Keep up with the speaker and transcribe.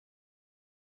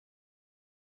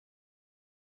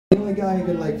only guy who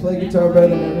could like play guitar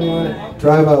better than everyone.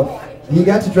 Drive up. He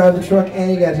got to drive the truck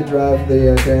and he got to drive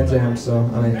the Trans Am. So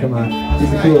I mean, come on, he's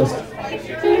the coolest.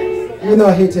 Even though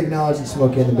I hate technology,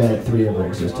 Smokey and the Bandit 3 ever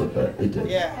existed, but it did.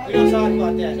 Yeah, we don't talk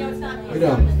about that. We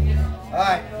don't. All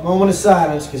right. Moment of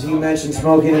silence because you mentioned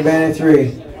Smokey and the Bandit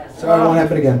 3. Sorry, it won't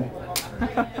happen again.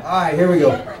 All right, here we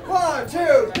go. 1,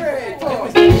 2, 3,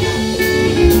 4.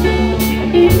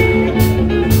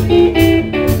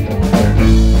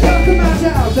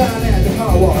 Down at the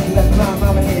car wash, left my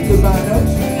mama into my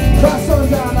notes. My son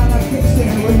down on a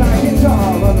kickstand with my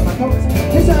guitar under my coat.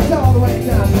 His hands all the way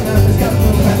down to Memphis, got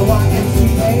no matter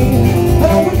YMCA.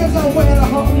 And weekends I went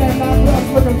home and my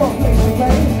blood's looking for a place to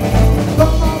play.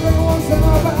 But my ring once in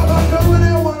my vibe, I know when I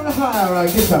wanted to hire a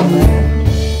guitar man.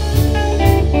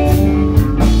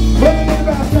 When I think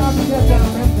about time to get down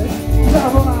Memphis, cause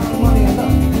I run out of money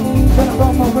enough. Then I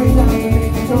brought my way down to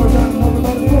me, Georgia, and over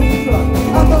the grocery truck.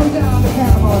 I rode down the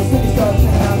Panama City, started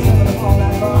checking out some of them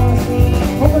all-night bars.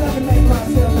 Hoping I can make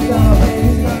myself a dollar,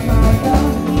 baby's got my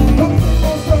dollar. But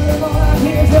people started all out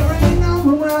here, there ain't no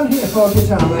room around here for a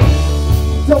guitar man.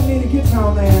 Don't need a guitar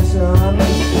man, son.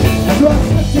 So I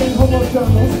slipped in homo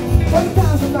jungles,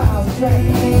 1,000 miles of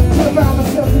train. Till I found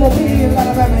myself in Mobile,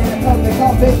 Alabama, in a club they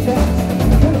call Big Jack.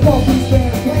 When the 4-piece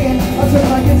band was playing, I took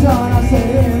my guitar and I set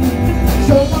it in.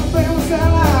 So my friend was saying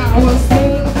I was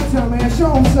still a guitar man,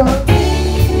 show 'em son.